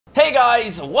Hey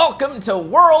guys, welcome to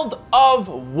World of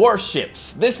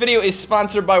Warships. This video is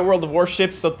sponsored by World of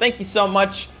Warships, so thank you so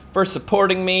much for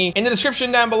supporting me. In the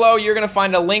description down below, you're gonna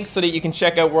find a link so that you can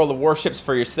check out World of Warships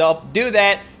for yourself. Do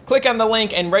that, click on the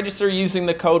link and register using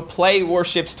the code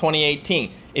PLAYWARSHIPS2018.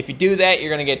 If you do that,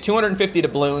 you're gonna get 250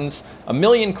 doubloons,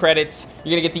 1,000,000 credits,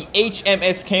 you're gonna get the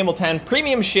HMS Campbelltown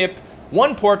premium ship,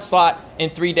 1 port slot,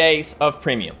 and 3 days of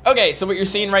premium. Okay, so what you're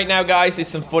seeing right now, guys, is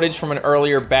some footage from an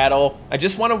earlier battle. I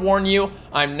just want to warn you,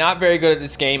 I'm not very good at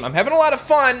this game. I'm having a lot of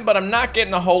fun, but I'm not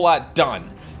getting a whole lot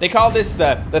done. They call this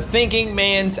the thinking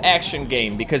man's action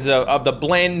game because of the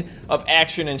blend of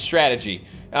action and strategy.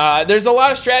 There's a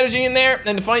lot of strategy in there,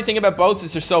 and the funny thing about boats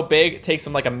is they're so big, it takes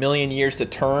them like 1,000,000 years to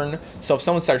turn. So if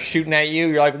someone starts shooting at you,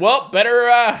 you're like, well, better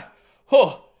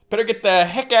get the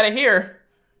heck out of here.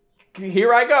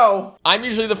 Here I go. I'm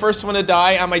usually the first one to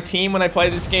die on my team when I play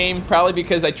this game, probably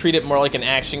because I treat it more like an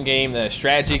action game than a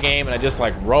strategy game, and I just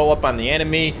like roll up on the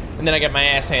enemy, and then I get my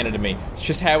ass handed to me. It's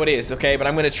just how it is, okay? But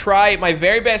I'm gonna try my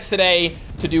very best today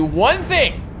to do one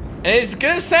thing, and it's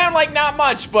gonna sound like not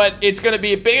much, but it's gonna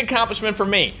be a big accomplishment for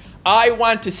me. I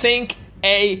want to sink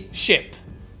a ship.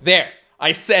 There,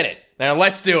 I said it. Now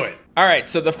let's do it. All right,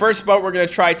 so the first boat we're gonna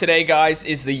try today, guys,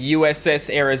 is the USS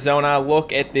Arizona.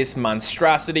 Look at this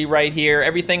monstrosity right here.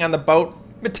 Everything on the boat,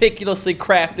 meticulously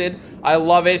crafted. I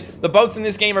love it. The boats in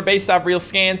this game are based off real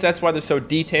scans. That's why they're so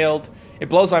detailed. It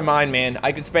blows my mind, man.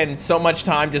 I could spend so much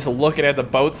time just looking at the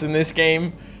boats in this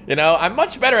game. You know, I'm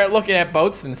much better at looking at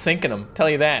boats than sinking them, tell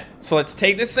you that. So let's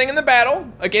take this thing in the battle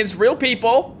against real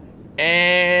people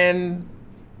and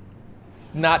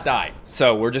not die.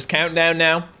 So we're just counting down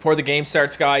now before the game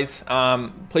starts, guys.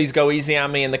 Please go easy on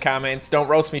me in the comments. Don't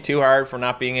roast me too hard for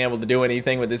not being able to do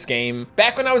anything with this game.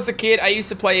 Back when I was a kid, I used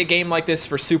to play a game like this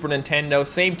for Super Nintendo.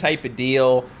 Same type of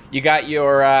deal. You got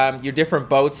your different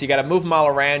boats. You got to move them all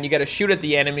around. You got to shoot at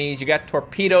the enemies. You got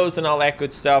torpedoes and all that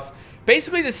good stuff.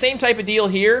 Basically the same type of deal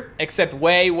here, except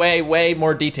way, way, way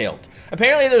more detailed.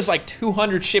 Apparently there's like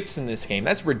 200 ships in this game.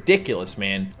 That's ridiculous,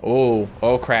 man. Oh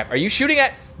crap. Are you shooting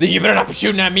at? You better not be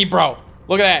shooting at me, bro.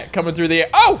 Look at that, coming through the air.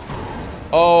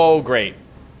 Oh, great.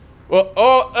 Well,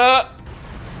 oh,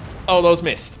 those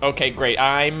missed. Okay, great.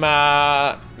 I'm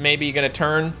maybe gonna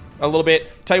turn a little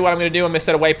bit. Tell you what I'm gonna do, I'm gonna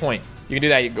set a waypoint. You can do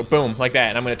that, you go boom, like that.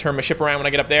 And I'm gonna turn my ship around when I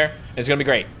get up there. It's gonna be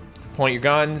great. Point your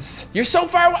guns. You're so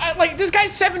far away. Like, this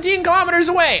guy's 17 kilometers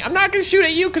away. I'm not gonna shoot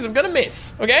at you because I'm gonna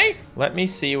miss, okay? Let me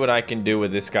see what I can do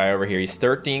with this guy over here. He's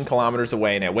 13 kilometers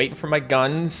away now, waiting for my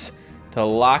guns to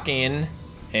lock in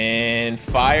and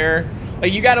fire.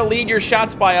 Like, you gotta lead your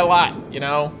shots by a lot, you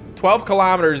know? 12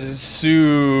 kilometers is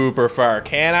super far.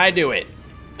 Can I do it?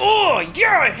 Oh,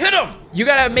 yeah, hit him! You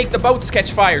gotta make the boats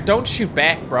catch fire. Don't shoot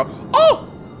back, bro. Oh!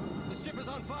 The ship is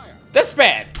on fire. That's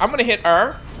bad. I'm gonna hit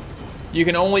R. You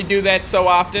can only do that so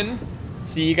often.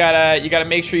 So you gotta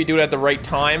make sure you do it at the right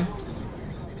time.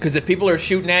 Because if people are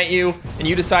shooting at you and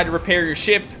you decide to repair your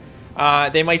ship,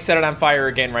 they might set it on fire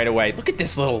again right away. Look at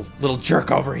this little jerk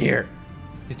over here.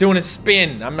 He's doing a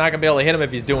spin. I'm not gonna be able to hit him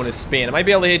if he's doing a spin. I might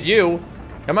be able to hit you.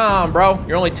 Come on, bro.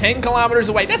 You're only 10 kilometers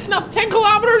away. That's enough. 10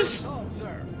 kilometers?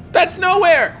 That's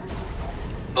nowhere.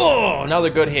 Oh, another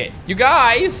good hit. You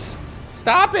guys,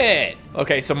 stop it.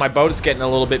 Okay, so my boat is getting a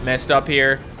little bit messed up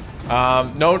here.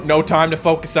 No time to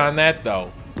focus on that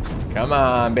though. Come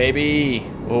on, baby.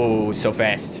 Oh, so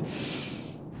fast.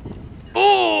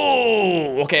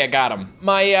 Oh, okay, I got him.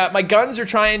 My guns are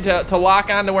trying to lock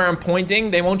on to where I'm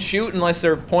pointing. They won't shoot unless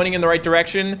they're pointing in the right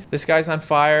direction. This guy's on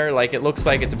fire. Like, it looks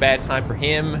like it's a bad time for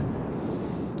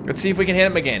him. Let's see if we can hit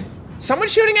him again.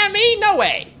 Someone's shooting at me? No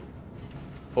way.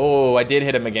 Oh, I did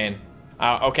hit him again.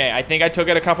 Okay, I think I took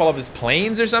out a couple of his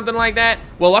planes or something like that.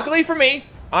 Well, luckily for me,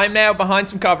 I'm now behind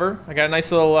some cover. I got a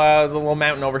nice little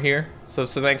mountain over here. So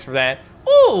thanks for that.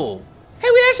 Ooh, hey,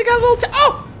 we actually got a little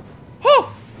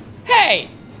oh, hey,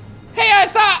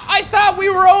 I thought we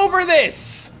were over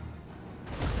this.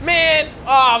 Man,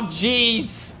 oh,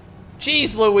 jeez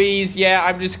Louise. Yeah,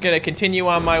 I'm just gonna continue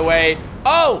on my way.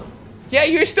 Oh, yeah,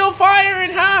 you're still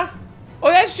firing, huh? Oh,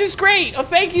 that's just great. Oh,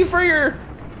 thank you for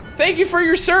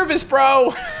your service,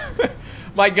 bro.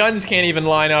 My guns can't even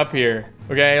line up here.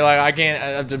 Okay, like I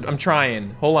can't, I'm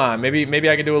trying. Hold on, maybe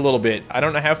I can do a little bit. I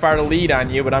don't know how far to lead on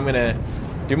you, but I'm gonna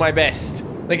do my best.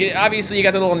 Like, obviously you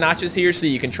got the little notches here so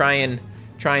you can try and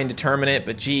determine it,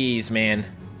 but geez, man.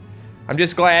 I'm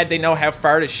just glad they know how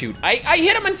far to shoot. I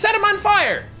hit him and set him on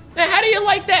fire. Now, how do you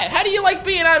like that? How do you like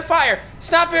being on fire?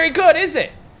 It's not very good, is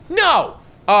it? No.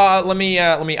 Let me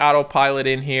autopilot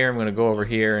in here. I'm gonna go over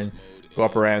here and go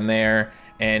up around there.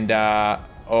 And,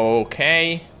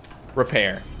 okay.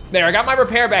 Repair. There, I got my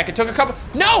repair back. It took a couple.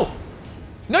 No!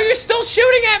 No, you're still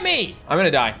shooting at me! I'm gonna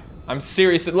die. I'm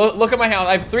serious. Look at my health.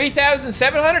 I have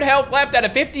 3,700 health left out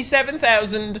of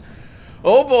 57,000.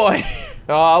 Oh boy.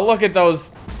 Oh, look at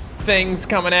those things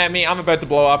coming at me. I'm about to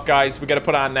blow up, guys. We gotta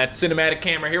put on that cinematic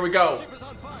camera. Here we go.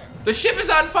 The ship is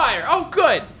on fire. Oh,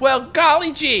 good. Well,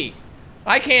 golly gee.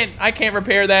 I can't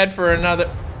repair that for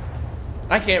another.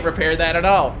 I can't repair that at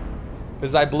all.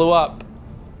 Because I blew up.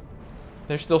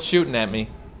 They're still shooting at me.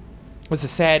 It was a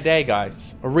sad day,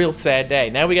 guys. A real sad day.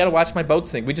 Now we gotta watch my boat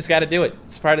sink. We just gotta do it.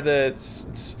 It's part of the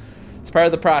it's part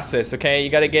of the process, okay? You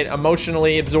gotta get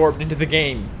emotionally absorbed into the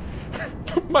game.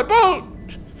 My boat!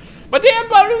 My damn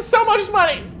boat is so much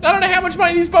money! I don't know how much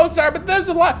money these boats are, but that's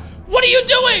a lot. What are you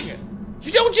doing?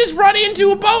 You don't just run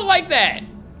into a boat like that!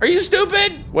 Are you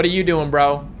stupid? What are you doing,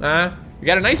 bro? Huh? You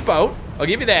got a nice boat. I'll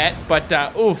give you that, but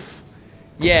oof.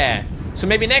 Yeah. So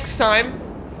maybe next time,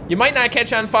 you might not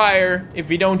catch on fire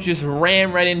if you don't just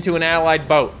ram right into an allied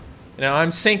boat. You know,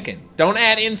 I'm sinking. Don't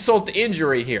add insult to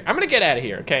injury here. I'm gonna get out of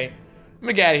here, okay? I'm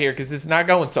gonna get out of here because it's not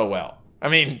going so well. I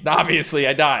mean, obviously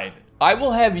I died. I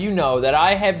will have you know that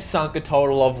I have sunk a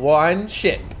total of 1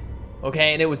 ship,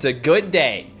 okay? And it was a good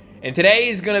day. And today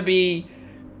is gonna be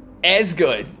as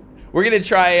good. We're gonna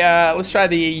try, let's try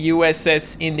the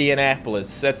USS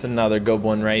Indianapolis. That's another good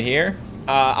one right here.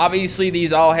 Obviously,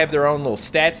 these all have their own little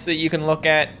stats that you can look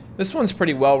at. This one's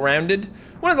pretty well-rounded.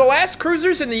 One of the last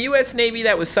cruisers in the U.S. Navy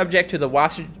that was subject to the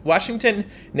Washington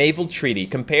Naval Treaty.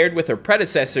 Compared with her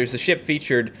predecessors, the ship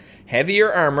featured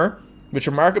heavier armor, which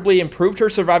remarkably improved her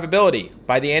survivability.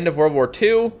 By the end of World War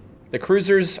II, the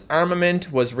cruiser's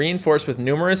armament was reinforced with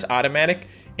numerous automatic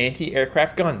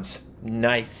anti-aircraft guns.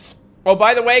 Nice. Oh,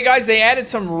 by the way, guys, they added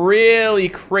some really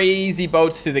crazy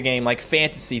boats to the game, like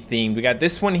fantasy themed. We got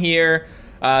this one here,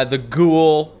 the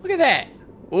Ghoul. Look at that.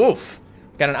 Oof.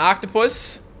 We got an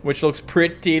octopus, which looks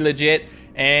pretty legit,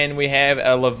 and we have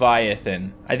a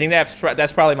Leviathan. I think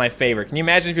that's probably my favorite. Can you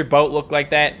imagine if your boat looked like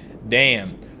that?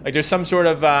 Damn. Like there's some sort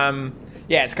of,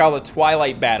 yeah, it's called a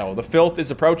Twilight Battle. The filth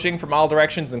is approaching from all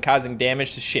directions and causing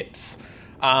damage to ships.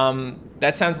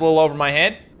 That sounds a little over my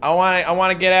head. I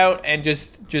want to get out and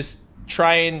just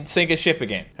try and sink a ship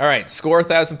again. All right, score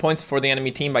 1,000 points for the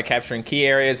enemy team by capturing key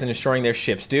areas and destroying their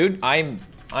ships. Dude, I'm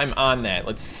on that.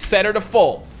 Let's set her to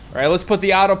full. All right, let's put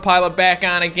the autopilot back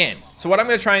on again. So what I'm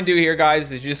gonna try and do here,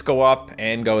 guys, is just go up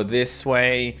and go this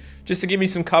way, just to give me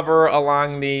some cover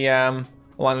along the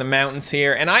mountains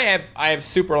here. And I have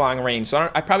super long range, so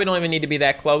I probably don't even need to be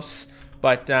that close.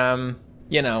 But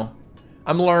you know,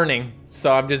 I'm learning,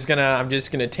 so I'm just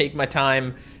gonna take my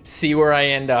time, see where I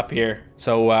end up here.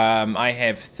 So I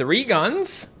have 3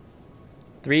 guns,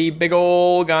 3 big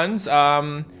old guns.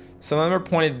 Some of them are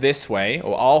pointed this way.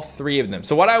 Oh, all 3 of them.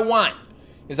 So what I want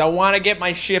is I want to get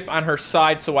my ship on her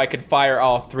side so I can fire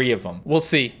all 3 of them. We'll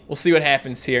see. We'll see what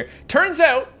happens here. Turns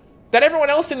out that everyone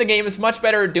else in the game is much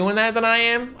better at doing that than I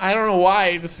am. I don't know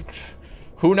why. Just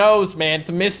who knows, man? It's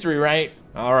a mystery, right?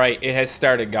 All right, it has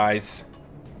started, guys.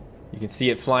 You can see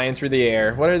it flying through the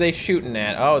air. What are they shooting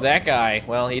at? Oh, that guy.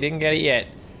 Well, he didn't get it yet.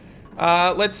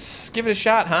 Let's give it a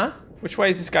shot, huh? Which way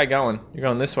is this guy going? You're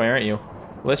going this way, aren't you?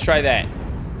 Let's try that.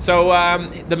 So,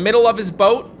 the middle of his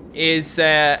boat is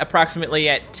approximately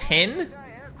at 10.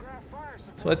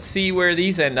 So let's see where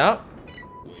these end up.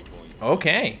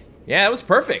 Okay. Yeah, that was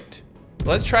perfect.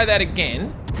 Let's try that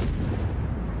again.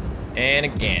 And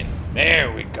again.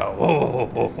 There we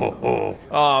go.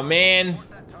 Oh, man.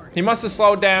 He must have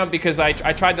slowed down because I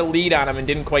tried to lead on him and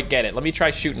didn't quite get it. Let me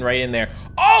try shooting right in there.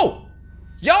 Oh!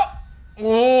 Yup!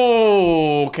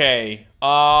 Oh, okay.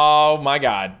 Oh, my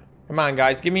God. Come on,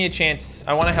 guys. Give me a chance.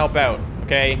 I want to help out,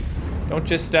 okay? Don't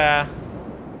just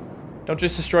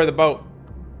destroy the boat.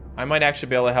 I might actually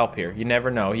be able to help here. You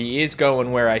never know. He is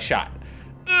going where I shot.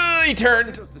 He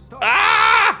turned.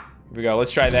 Ah! Here we go.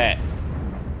 Let's try that.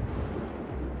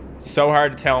 It's so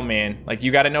hard to tell, man. Like,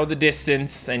 you got to know the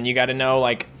distance, and you got to know,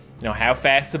 like, you know, how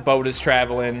fast the boat is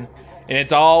traveling. And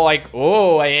it's all like,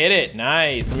 oh, I hit it.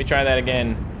 Nice. Let me try that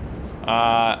again.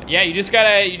 Yeah, you just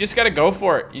gotta go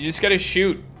for it. You just gotta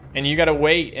shoot. And you gotta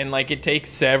wait, and like it takes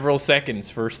several seconds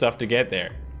for stuff to get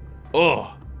there.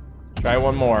 Oh, try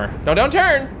one more. No, don't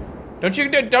turn. Don't you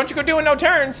go doing no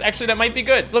turns. Actually, that might be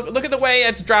good. Look at the way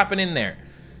it's dropping in there.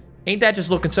 Ain't that just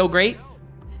looking so great?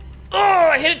 Oh,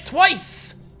 I hit it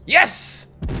twice. Yes,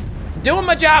 doing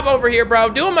my job over here, bro.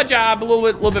 Doing my job a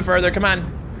little bit further. Come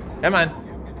on, come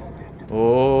on.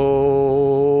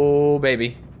 Oh,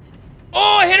 baby.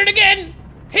 Oh, I hit it again.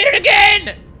 Hit it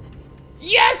again.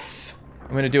 Yes.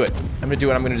 I'm gonna do it. I'm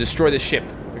gonna destroy this ship.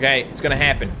 Okay, it's gonna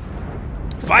happen.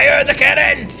 Fire the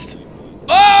cannons!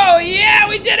 Oh yeah,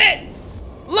 we did it!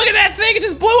 Look at that thing, it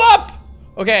just blew up!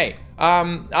 Okay,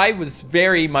 I was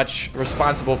very much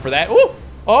responsible for that. Ooh,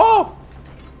 Oh!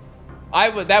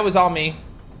 That was all me.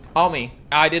 All me.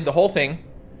 I did the whole thing.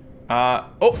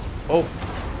 Oh.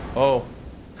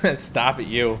 Stop it,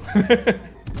 you.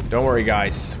 Don't worry,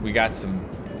 guys. We got some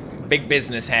big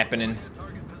business happening.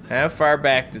 How far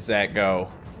back does that go?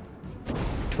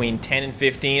 Between 10 and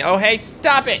 15. Oh, hey,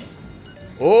 stop it.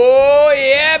 Oh,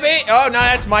 yeah, baby. Oh, no,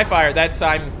 that's my fire.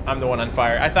 I'm the one on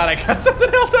fire. I thought I got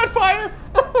something else on fire.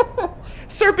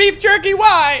 Sir Beef Jerky,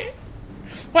 why?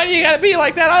 Why do you gotta be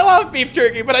like that? I love beef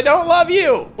jerky, but I don't love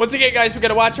you. Once again, guys, we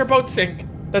gotta watch our boat sink.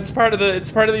 It's part of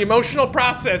the emotional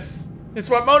process. It's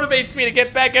what motivates me to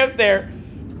get back out there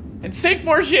and sink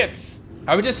more ships.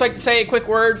 I would just like to say a quick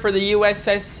word for the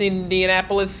USS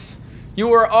Indianapolis. You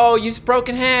just broke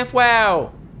in half,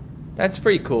 wow. That's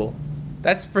pretty cool.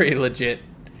 That's pretty legit.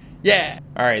 Yeah.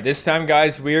 All right, this time,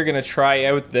 guys, we are gonna try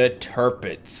out the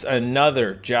Turpets,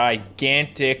 another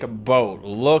gigantic boat.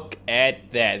 Look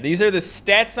at that. These are the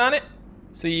stats on it,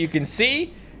 so you can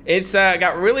see it's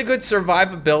got really good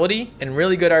survivability and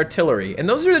really good artillery. And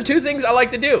those are the two things I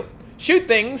like to do: shoot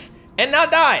things and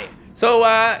not die. So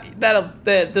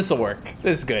this'll work.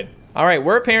 This is good. All right,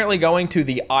 we're apparently going to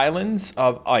the Islands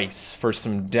of Ice for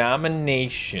some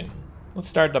domination. Let's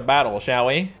start the battle, shall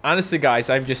we? Honestly, guys,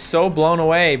 I'm just so blown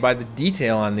away by the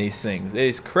detail on these things. It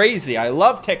is crazy. I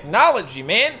love technology,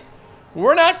 man.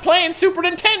 We're not playing Super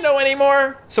Nintendo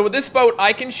anymore. So with this boat,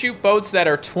 I can shoot boats that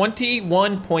are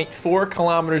 21.4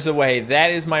 kilometers away.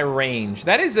 That is my range.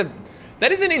 That is an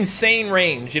insane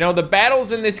range. You know, the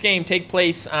battles in this game take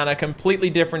place on a completely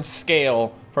different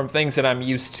scale from things that I'm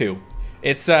used to.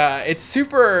 It's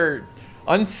super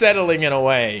unsettling in a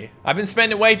way. I've been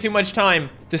spending way too much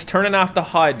time just turning off the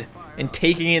HUD and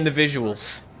taking in the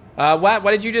visuals.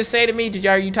 What did you just say to me?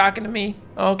 Are you talking to me?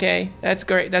 Okay, that's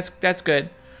great. That's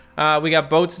good. We got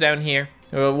boats down here.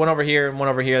 One over here and one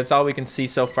over here. That's all we can see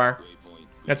so far.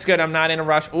 That's good. I'm not in a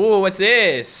rush. Ooh, what's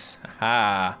this?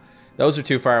 Aha. Those are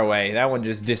too far away. That one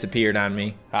just disappeared on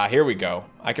me. Here we go.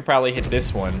 I could probably hit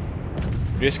this one.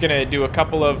 We're just gonna do a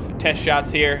couple of test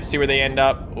shots here, see where they end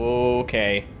up.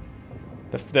 Okay.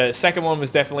 The second one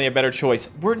was definitely a better choice.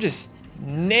 We're just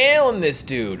nailing this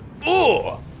dude.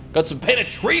 Ooh, got some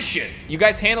penetration. You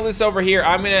guys handle this over here.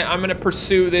 I'm gonna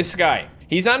pursue this guy.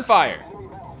 He's on fire,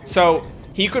 so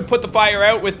he could put the fire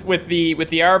out with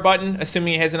the R button,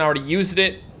 assuming he hasn't already used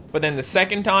it. But then the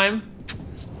second time,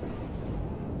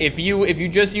 if you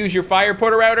just use your fire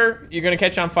putter outer, you're gonna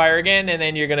catch on fire again, and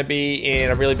then you're gonna be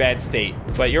in a really bad state.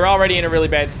 But you're already in a really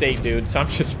bad state, dude. So I'm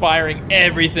just firing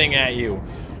everything at you.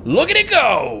 Look at it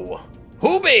go!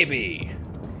 Who baby?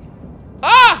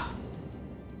 Ah!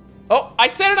 Oh, I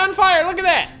set it on fire. Look at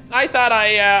that. I thought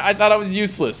I was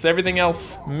useless. Everything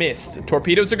else missed.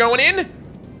 Torpedoes are going in.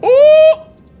 Ooh!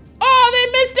 Oh, they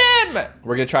missed him!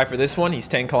 We're gonna try for this one. He's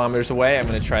 10 kilometers away. I'm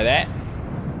gonna try that.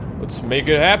 Let's make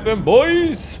it happen,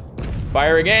 boys.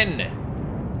 Fire again.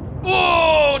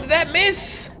 Oh, did that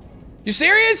miss? You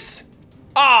serious?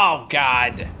 Oh,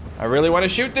 God. I really want to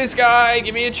shoot this guy.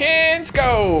 Give me a chance.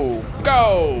 Go.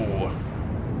 Go.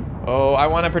 Oh, I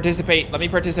want to participate. Let me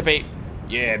participate.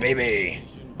 Yeah, baby.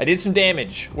 I did some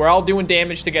damage. We're all doing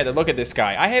damage together. Look at this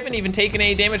guy. I haven't even taken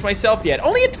any damage myself yet.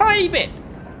 Only a tiny bit.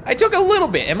 I took a little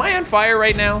bit. Am I on fire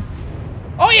right now?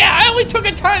 Oh, yeah. I only took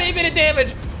a tiny bit of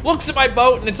damage. Looks at my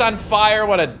boat and it's on fire.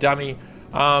 What a dummy.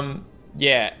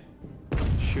 Yeah.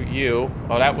 Shoot you.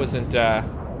 Oh, that wasn't,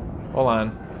 hold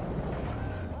on.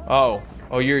 Oh,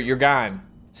 you're gone.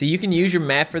 So you can use your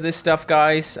map for this stuff,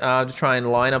 guys, to try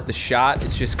and line up the shot.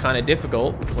 It's just kind of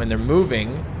difficult when they're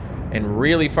moving and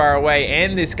really far away.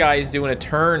 And this guy is doing a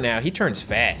turn now. He turns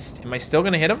fast. Am I still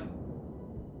gonna hit him?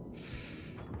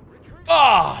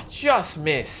 Oh, just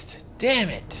missed. Damn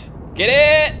it. Get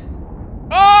it?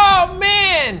 Oh,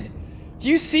 man. Do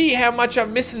you see how much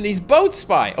I'm missing these boats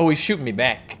by? Oh, he's shooting me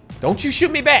back. Don't you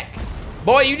shoot me back.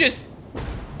 Boy, you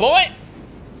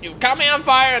caught me on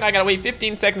fire and I gotta wait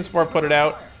 15 seconds before I put it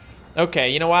out. Okay,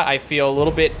 you know what? I feel a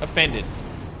little bit offended.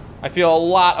 I feel a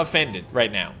lot offended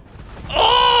right now.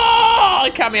 Oh,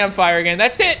 it caught me on fire again.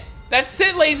 That's it. That's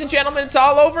it, ladies and gentlemen. It's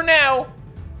all over now.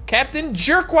 Captain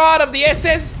Jerkwad of the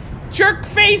SS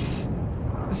Jerkface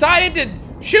decided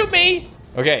to shoot me.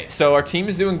 Okay, so our team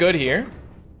is doing good here.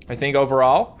 I think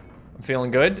overall, I'm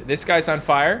feeling good. This guy's on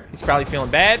fire. He's probably feeling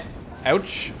bad.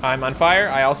 Ouch, I'm on fire.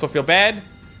 I also feel bad.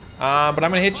 But I'm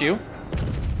gonna hit you.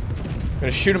 I'm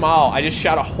gonna shoot them all. I just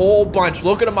shot a whole bunch.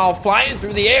 Look at them all flying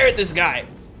through the air at this guy.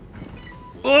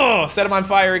 Ugh, set him on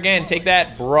fire again. Take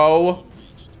that, bro.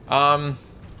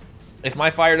 If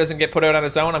my fire doesn't get put out on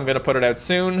its own, I'm gonna put it out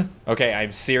soon. Okay,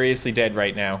 I'm seriously dead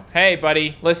right now. Hey,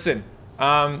 buddy, listen.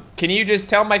 Can you just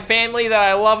tell my family that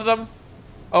I love them?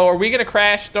 Oh, are we gonna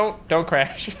crash? Don't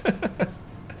crash.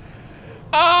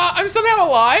 I'm somehow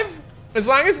alive. As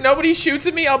long as nobody shoots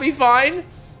at me, I'll be fine.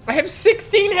 I have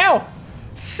 16 health.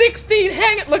 16,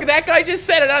 hang it. Look, that guy just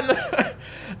said it on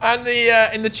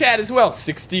the in the chat as well.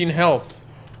 16 health.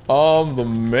 I'm the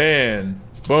man.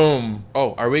 Boom.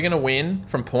 Oh, are we gonna win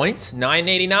from points?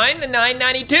 989 to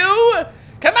 992.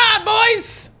 Come on,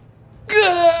 boys.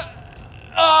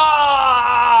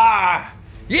 Ah!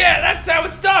 Yeah, that's how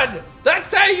it's done.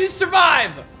 That's how you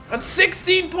survive on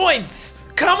 16 points.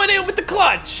 Coming in with the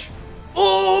clutch.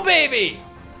 Oh, baby.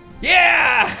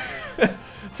 Yeah.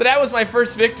 So that was my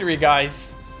first victory,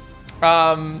 guys.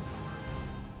 I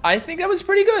think that was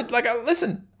pretty good. Like,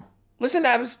 listen,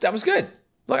 that was good.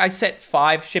 Look, I set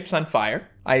 5 ships on fire.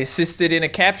 I assisted in a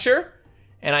capture,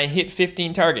 and I hit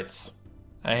 15 targets.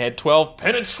 I had 12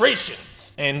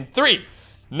 penetrations and 3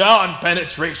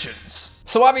 non-penetrations.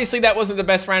 So obviously that wasn't the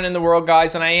best round in the world,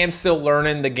 guys, and I am still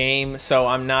learning the game, so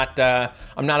I'm not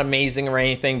amazing or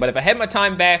anything. But if I had my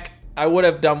time back, I would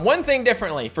have done one thing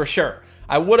differently for sure.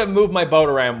 I would have moved my boat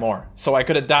around more, so I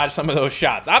could have dodged some of those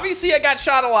shots. Obviously, I got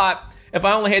shot a lot if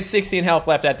I only had 16 health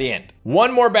left at the end.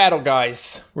 One more battle,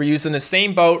 guys. We're using the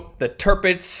same boat, the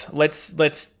Turpits.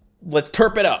 Let's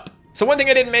turp it up. So one thing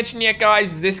I didn't mention yet,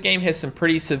 guys, is this game has some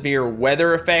pretty severe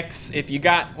weather effects. If you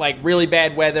got like really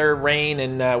bad weather, rain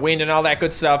and wind and all that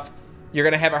good stuff, you're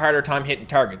gonna have a harder time hitting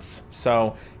targets.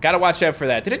 So gotta watch out for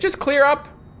that. Did it just clear up?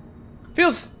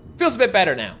 Feels a bit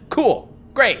better now. Cool,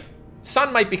 great.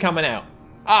 Sun might be coming out.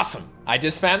 Awesome. I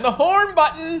just found the horn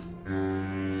button.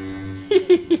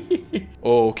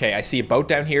 Okay, I see a boat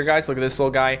down here, guys. Look at this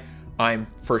little guy. I'm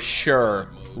for sure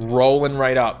rolling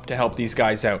right up to help these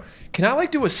guys out. Can I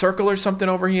like do a circle or something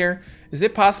over here? Is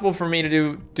it possible for me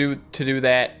to do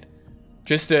that?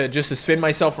 Just to spin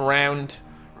myself around.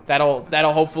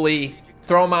 That'll hopefully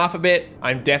throw them off a bit.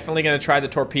 I'm definitely gonna try the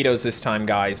torpedoes this time,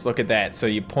 guys. Look at that. So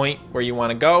you point where you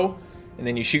want to go, and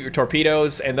then you shoot your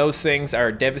torpedoes, and those things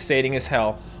are devastating as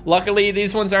hell. Luckily,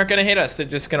 these ones aren't gonna hit us. They're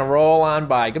just gonna roll on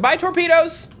by. Goodbye,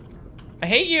 torpedoes. I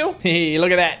hate you.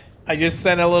 Look at that. I just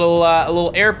sent a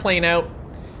little airplane out.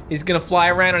 He's gonna fly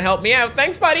around and help me out.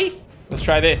 Thanks, buddy. Let's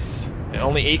try this. And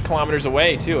only 8 kilometers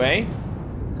away, too, eh?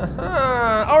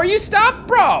 Oh, are you stopped,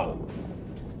 bro?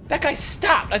 That guy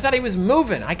stopped. I thought he was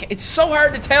moving. It's so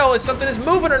hard to tell if something is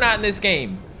moving or not in this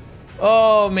game.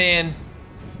 Oh, man.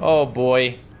 Oh,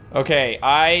 boy. Okay,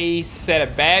 I set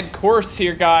a bad course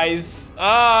here, guys.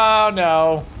 Oh,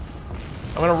 no.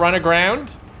 I'm gonna run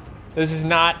aground. This is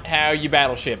not how you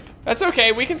battleship. That's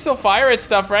okay, we can still fire at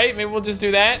stuff, right? Maybe we'll just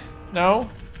do that? No?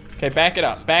 Okay, back it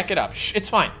up, back it up. Shh, it's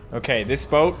fine. Okay, this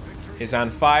boat is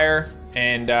on fire,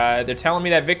 and they're telling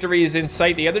me that victory is in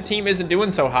sight. The other team isn't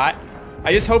doing so hot.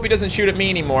 I just hope he doesn't shoot at me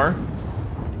anymore.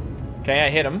 Okay, I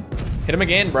hit him. Hit him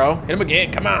again, bro. Hit him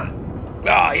again, come on.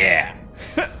 Oh, yeah.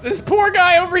 This poor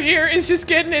guy over here is just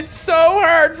getting it so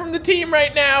hard from the team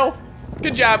right now.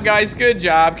 Good job, guys, good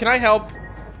job. Can I help?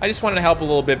 I just wanted to help a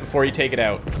little bit before you take it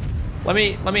out. Let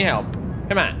me help.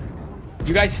 Come on.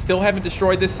 You guys still haven't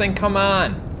destroyed this thing? Come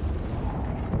on.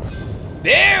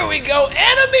 There we go.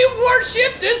 Enemy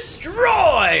warship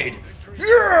destroyed.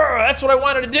 Yeah, that's what I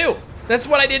wanted to do. That's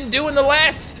what I didn't do in the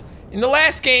last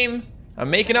game. I'm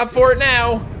making up for it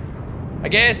now, I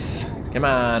guess. Come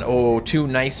on. Oh, 2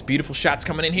 nice, beautiful shots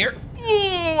coming in here.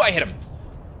 Ooh, I hit him.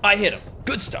 I hit him.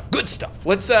 Good stuff, good stuff.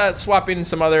 Let's swap in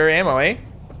some other ammo, eh?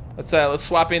 Let's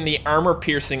swap in the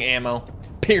armor-piercing ammo.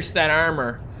 Pierce that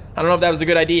armor. I don't know if that was a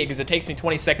good idea because it takes me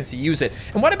 20 seconds to use it.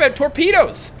 And what about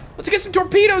torpedoes? Let's get some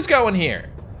torpedoes going here.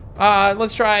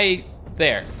 Let's try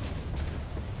there.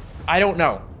 I don't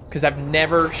know because I've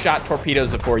never shot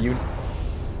torpedoes before.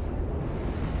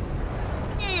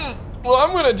 Well,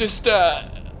 I'm gonna just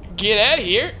get out of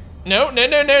here. No.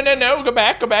 Go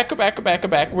back.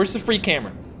 Where's the free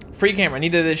camera? Free camera. I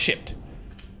need to shift.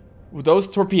 Those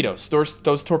torpedoes.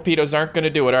 Those torpedoes aren't gonna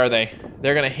do it, are they?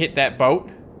 They're gonna hit that boat.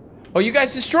 Oh, you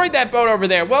guys destroyed that boat over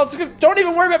there. Well, don't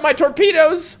even worry about my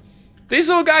torpedoes. These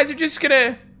little guys are just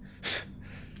gonna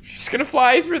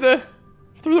fly through the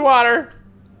water.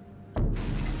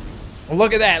 Well,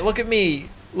 look at that. Look at me.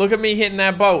 Look at me hitting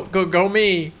that boat. Go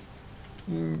me.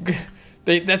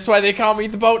 That's why they call me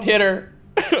the boat hitter.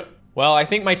 Well, I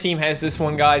think my team has this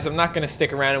one, guys. I'm not gonna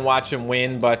stick around and watch them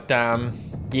win, but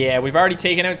yeah, we've already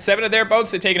taken out 7 of their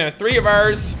boats. They've taken out 3 of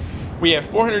ours. We have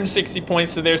 460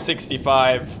 points to their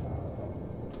 65.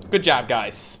 Good job,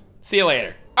 guys. See you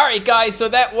later. Alright guys, so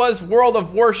that was World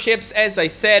of Warships. As I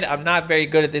said, I'm not very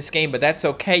good at this game, but that's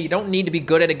okay. You don't need to be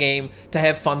good at a game to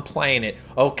have fun playing it.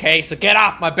 Okay, so get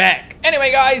off my back.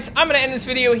 Anyway guys, I'm gonna end this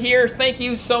video here. Thank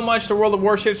you so much to World of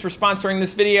Warships for sponsoring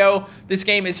this video. This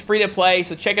game is free to play,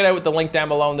 so check it out with the link down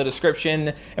below in the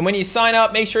description. And when you sign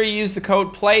up, make sure you use the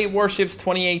code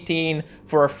PLAYWarships2018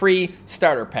 for a free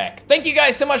starter pack. Thank you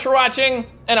guys so much for watching,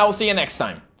 and I will see you next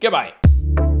time. Goodbye.